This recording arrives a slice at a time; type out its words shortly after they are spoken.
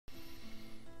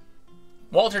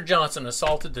Walter Johnson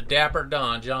assaulted the dapper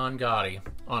Don John Gotti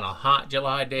on a hot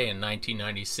July day in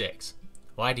 1996.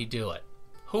 Why'd he do it?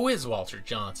 Who is Walter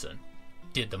Johnson?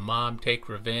 Did the mob take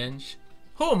revenge?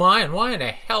 Who am I, and why in the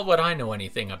hell would I know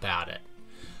anything about it?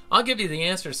 I'll give you the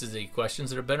answers to these questions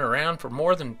that have been around for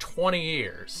more than 20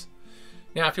 years.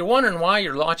 Now, if you're wondering why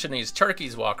you're watching these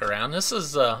turkeys walk around, this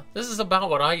is about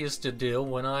what I used to do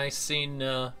when I seen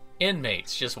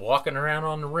inmates just walking around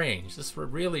on the range.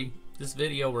 This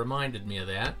video reminded me of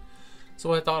that,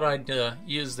 so I thought I'd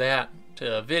use that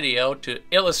video to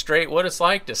illustrate what it's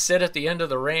like to sit at the end of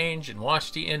the range and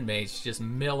watch the inmates just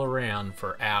mill around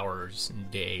for hours and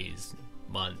days,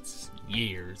 months,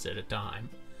 years at a time.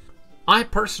 I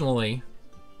personally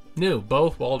knew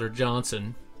both Walter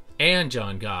Johnson and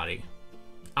John Gotti.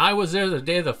 I was there the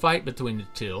day of the fight between the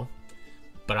two,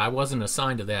 but I wasn't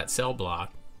assigned to that cell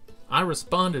block. I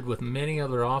responded with many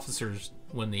other officers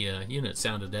when the unit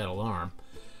sounded that alarm.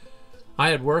 I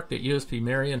had worked at USP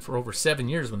Marion for over 7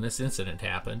 years when this incident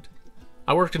happened.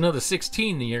 I worked another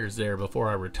 16 years there before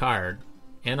I retired,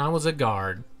 and I was a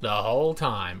guard the whole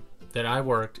time that I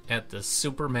worked at the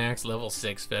Supermax Level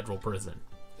 6 federal prison.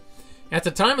 At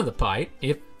the time of the fight,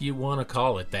 if you want to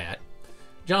call it that,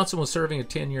 Johnson was serving a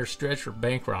 10-year stretch for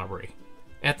bank robbery.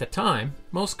 At the time,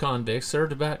 most convicts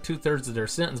served about 2/3 of their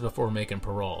sentence before making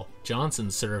parole.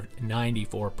 Johnson served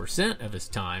 94% of his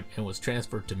time and was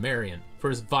transferred to Marion for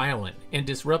his violent and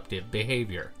disruptive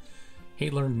behavior. He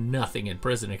learned nothing in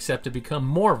prison except to become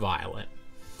more violent.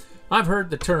 I've heard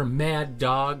the term mad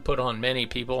dog put on many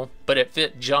people, but it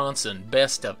fit Johnson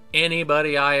best of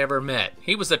anybody I ever met.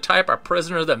 He was the type of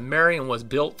prisoner that Marion was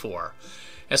built for.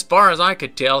 As far as I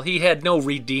could tell, he had no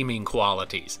redeeming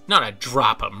qualities, not a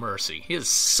drop of mercy. His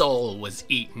soul was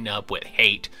eaten up with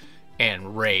hate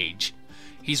and rage.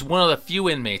 He's one of the few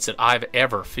inmates that I've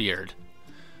ever feared.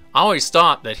 I always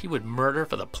thought that he would murder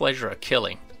for the pleasure of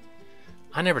killing.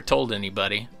 I never told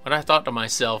anybody, but I thought to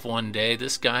myself one day,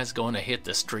 this guy's going to hit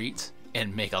the streets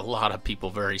and make a lot of people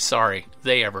very sorry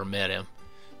they ever met him.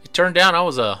 It turned out I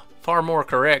was far more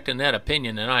correct in that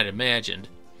opinion than I'd imagined.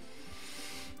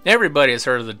 Everybody has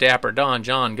heard of the dapper Don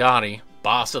John Gotti,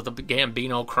 boss of the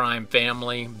Gambino crime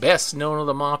family, best known of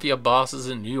the mafia bosses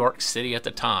in New York City at the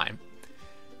time.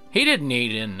 He didn't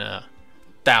eat in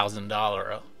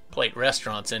 $1,000 plate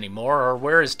restaurants anymore or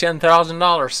wear his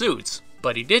 $10,000 suits,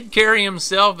 but he did carry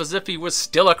himself as if he was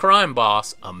still a crime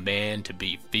boss, a man to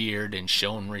be feared and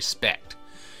shown respect.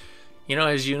 You know,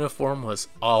 his uniform was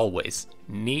always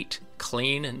neat,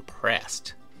 clean, and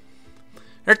pressed.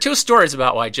 There are two stories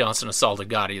about why Johnson assaulted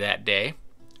Gotti that day.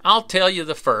 I'll tell you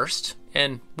the first,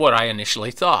 and what I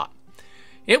initially thought.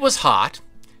 It was hot,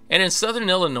 and in southern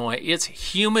Illinois, it's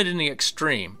humid in the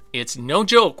extreme. It's no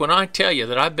joke when I tell you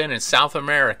that I've been in South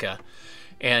America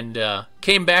and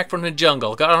came back from the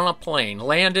jungle, got on a plane,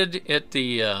 landed at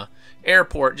the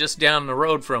airport just down the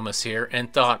road from us here,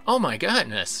 and thought, oh my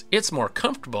goodness, it's more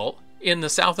comfortable in the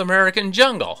South American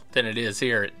jungle than it is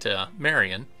here at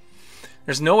Marion.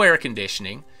 There's no air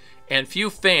conditioning and few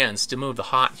fans to move the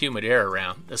hot, humid air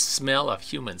around. The smell of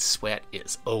human sweat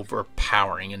is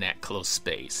overpowering in that close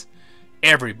space.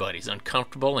 Everybody's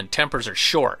uncomfortable and tempers are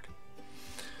short.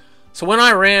 So when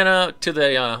I ran out to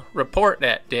the report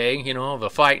that day, of a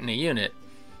fight in the unit,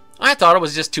 I thought it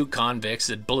was just two convicts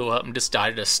that blew up and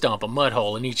decided to stomp a mud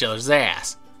hole in each other's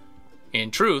ass.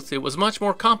 In truth, it was much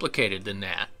more complicated than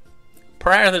that.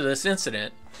 Prior to this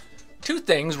incident, two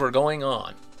things were going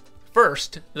on.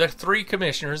 First, the three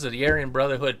commissioners of the Aryan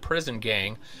Brotherhood prison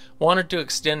gang wanted to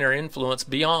extend their influence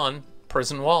beyond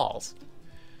prison walls.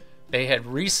 They had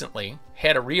recently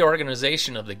had a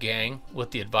reorganization of the gang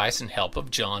with the advice and help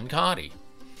of John Gotti.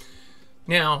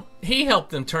 Now, he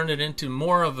helped them turn it into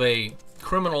more of a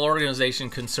criminal organization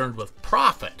concerned with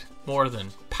profit more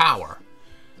than power.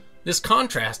 This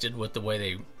contrasted with the way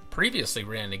they previously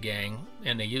ran the gang,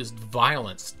 and they used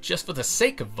violence just for the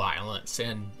sake of violence,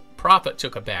 and profit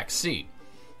took a back seat.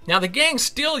 Now, the gang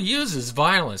still uses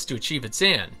violence to achieve its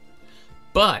end,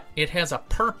 but it has a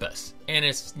purpose, and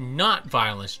it's not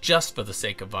violence just for the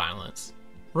sake of violence.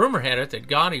 Rumor had it that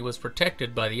Gotti was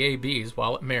protected by the ABs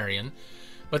while at Marion,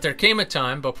 but there came a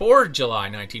time before July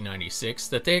 1996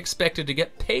 that they expected to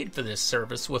get paid for this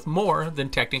service with more than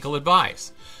technical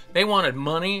advice. They wanted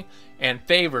money and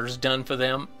favors done for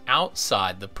them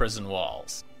outside the prison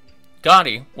walls.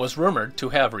 Gotti was rumored to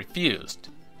have refused.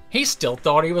 He still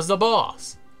thought he was the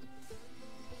boss.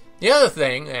 The other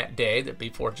thing that day, that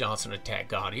before Johnson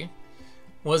attacked Gotti,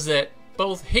 was that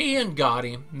both he and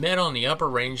Gotti met on the upper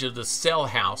range of the cell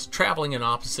house, traveling in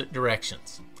opposite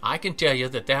directions. I can tell you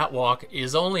that that walk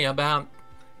is only about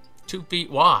 2 feet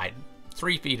wide,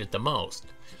 3 feet at the most.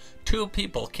 two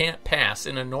people can't pass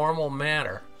in a normal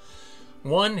manner.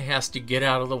 One has to get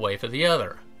out of the way for the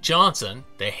other. Johnson,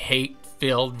 the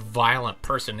hate-filled, violent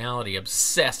personality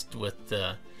obsessed with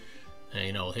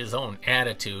his own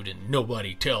attitude and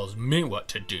nobody tells me what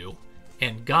to do.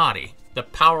 And Gotti, the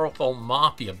powerful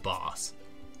mafia boss.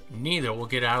 Neither will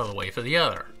get out of the way for the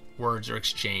other. Words are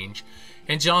exchanged,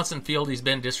 and Johnson feels he's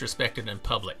been disrespected in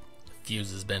public. The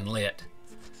fuse has been lit.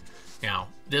 Now,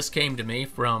 this came to me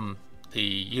from the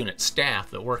unit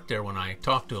staff that worked there when I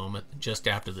talked to them just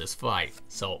after this fight.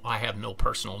 So I have no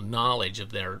personal knowledge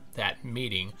of that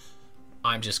meeting.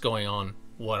 I'm just going on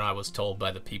what I was told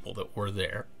by the people that were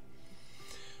there.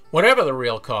 Whatever the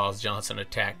real cause, Johnson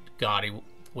attacked Gotti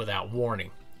without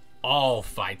warning. All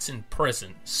fights in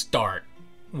prison start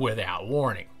without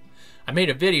warning. I made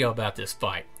a video about this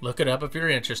fight. Look it up if you're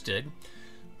interested.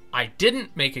 I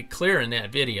didn't make it clear in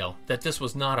that video that this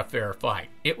was not a fair fight.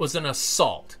 It was an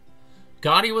assault.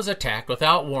 Gotti was attacked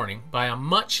without warning by a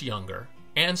much younger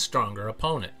and stronger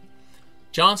opponent.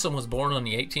 Johnson was born on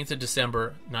the 18th of December,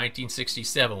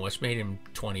 1967, which made him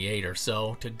 28 or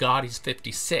so, to Gotti's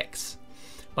 56.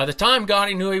 By the time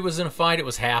Gotti knew he was in a fight, it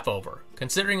was half over.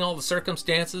 Considering all the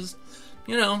circumstances,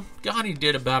 Gotti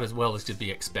did about as well as could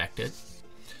be expected.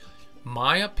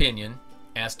 My opinion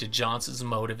as to Johnson's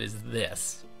motive is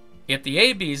this. If the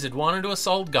ABs had wanted to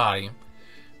assault Gotti,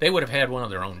 they would have had one of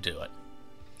their own do it.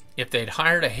 If they'd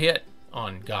hired a hit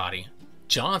on Gotti,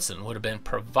 Johnson would have been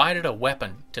provided a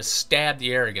weapon to stab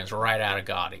the arrogance right out of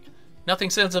Gotti. Nothing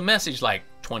sends a message like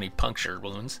 20 puncture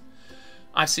wounds.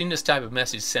 I've seen this type of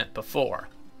message sent before.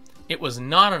 It was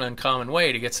not an uncommon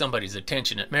way to get somebody's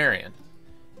attention at Marion.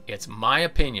 It's my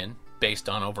opinion, based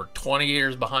on over 20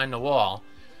 years behind the wall,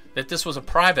 that this was a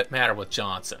private matter with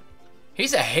Johnson.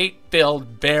 He's a hate-filled,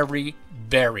 very,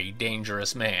 very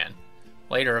dangerous man.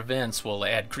 Later events will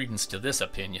add credence to this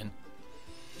opinion.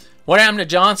 What happened to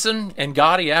Johnson and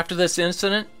Gotti after this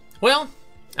incident? Well,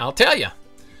 I'll tell you.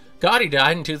 Gotti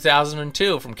died in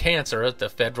 2002 from cancer at the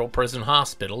Federal Prison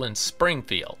Hospital in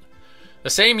Springfield. The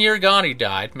same year Gotti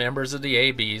died, members of the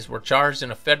ABs were charged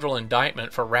in a federal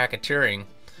indictment for racketeering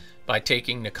by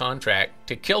taking the contract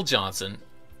to kill Johnson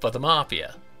for the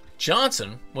mafia.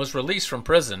 Johnson was released from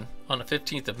prison on the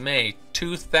 15th of May,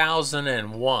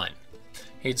 2001.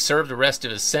 He'd served the rest of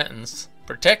his sentence,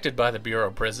 protected by the Bureau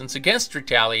of Prisons against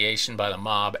retaliation by the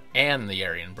mob and the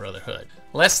Aryan Brotherhood.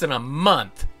 Less than a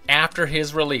month after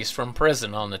his release from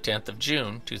prison on the 10th of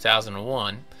June,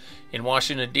 2001, in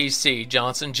Washington, D.C.,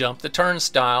 Johnson jumped the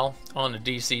turnstile on the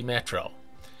D.C. Metro.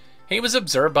 He was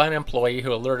observed by an employee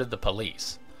who alerted the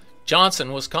police.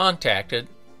 Johnson was contacted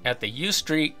at the U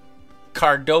Street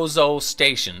Cardozo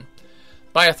station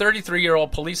by a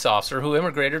 33-year-old police officer who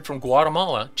immigrated from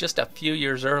Guatemala just a few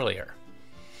years earlier.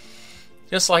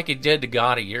 Just like he did to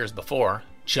Gotti years before,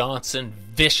 Johnson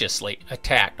viciously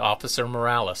attacked Officer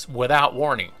Morales without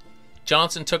warning.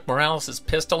 Johnson took Morales'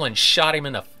 pistol and shot him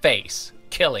in the face,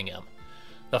 killing him.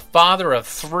 The father of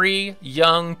 3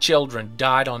 young children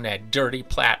died on that dirty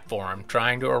platform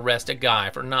trying to arrest a guy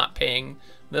for not paying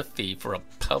the fee for a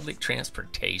public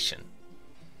transportation.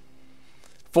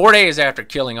 4 days after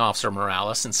killing Officer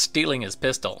Morales and stealing his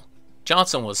pistol,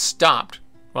 Johnson was stopped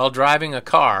while driving a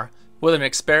car with an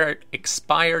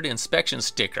expired inspection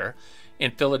sticker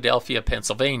in Philadelphia,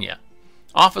 Pennsylvania.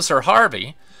 Officer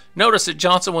Harvey noticed that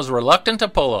Johnson was reluctant to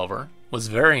pull over, was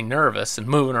very nervous and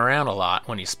moving around a lot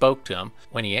when he spoke to him.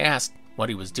 When he asked what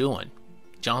he was doing,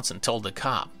 Johnson told the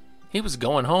cop he was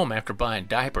going home after buying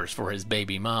diapers for his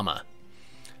baby mama.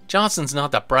 Johnson's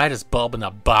not the brightest bulb in the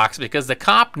box because the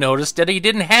cop noticed that he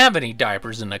didn't have any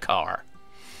diapers in the car.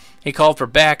 He called for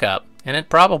backup, and it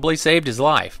probably saved his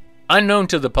life. Unknown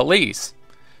to the police,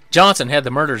 Johnson had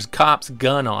the murdered cop's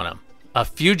gun on him, a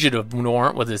fugitive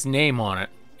warrant with his name on it,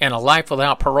 and a life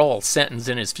without parole sentence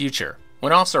in his future.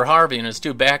 When Officer Harvey and his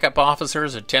 2 backup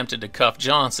officers attempted to cuff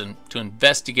Johnson to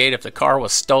investigate if the car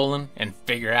was stolen and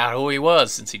figure out who he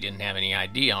was since he didn't have any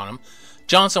ID on him,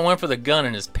 Johnson went for the gun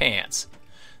in his pants.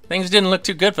 Things didn't look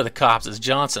too good for the cops as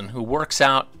Johnson, who works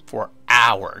out for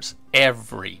hours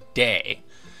every day.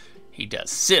 He does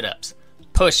sit-ups,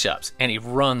 push-ups, and he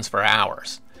runs for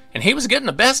hours. And he was getting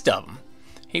the best of them.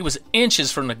 He was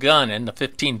inches from the gun and the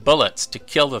 15 bullets to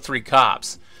kill the 3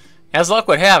 cops. As luck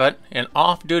would have it, an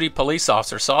off-duty police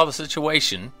officer saw the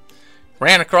situation,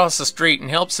 ran across the street, and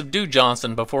helped subdue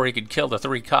Johnson before he could kill the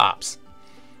 3 cops.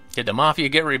 Did the Mafia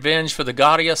get revenge for the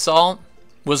Gotti assault?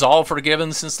 Was all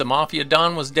forgiven since the Mafia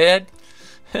Don was dead?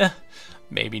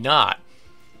 Maybe not.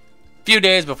 A few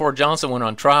days before Johnson went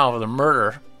on trial for the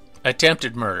murder,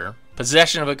 attempted murder,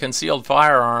 possession of a concealed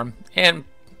firearm, and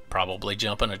probably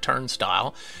jumping a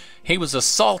turnstile, he was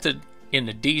assaulted in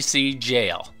the D.C.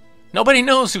 jail. Nobody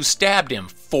knows who stabbed him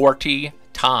 40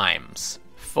 times.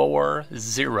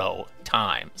 40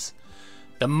 times.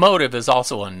 The motive is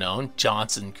also unknown.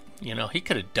 Johnson, he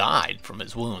could have died from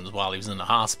his wounds while he was in the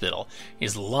hospital.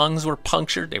 His lungs were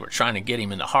punctured. They were trying to get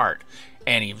him in the heart.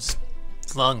 And his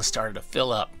lungs started to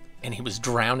fill up. And he was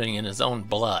drowning in his own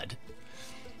blood.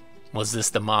 Was this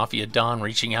the Mafia Don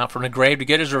reaching out from the grave to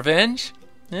get his revenge?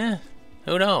 Who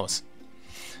knows?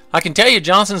 I can tell you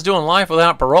Johnson's doing life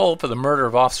without parole for the murder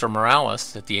of Officer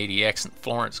Morales at the ADX in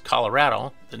Florence,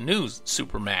 Colorado, the new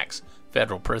Supermax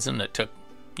federal prison that took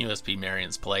USP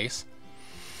Marion's place.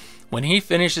 When he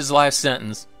finished his life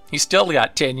sentence, he's still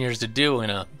got 10 years to do in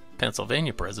a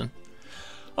Pennsylvania prison.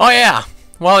 Oh yeah,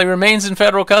 while he remains in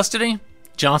federal custody,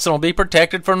 Johnson will be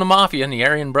protected from the Mafia and the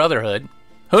Aryan Brotherhood.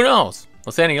 Who knows?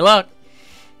 With any luck,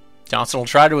 Johnson will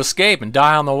try to escape and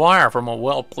die on the wire from a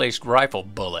well-placed rifle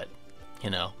bullet.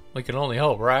 We can only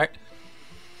hope, right?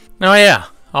 Oh yeah,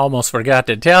 almost forgot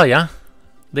to tell you.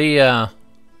 The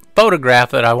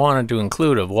photograph that I wanted to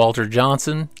include of Walter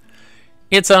Johnson,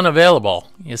 it's unavailable.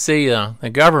 You see, the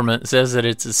government says that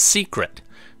it's a secret.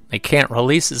 They can't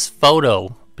release his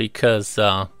photo because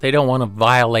they don't want to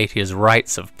violate his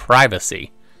rights of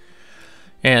privacy.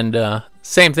 And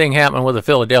same thing happened with the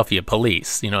Philadelphia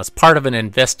police. It's part of an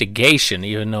investigation,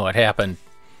 even though it happened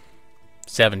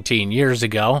 17 years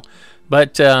ago.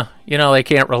 But, they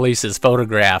can't release his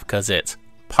photograph because it's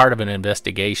part of an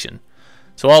investigation.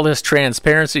 So all this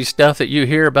transparency stuff that you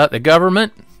hear about the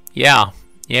government, yeah,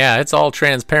 it's all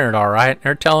transparent, all right.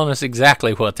 They're telling us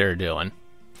exactly what they're doing.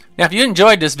 Now, if you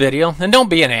enjoyed this video, then don't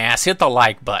be an ass. Hit the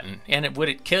like button. And would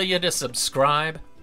it kill you to subscribe?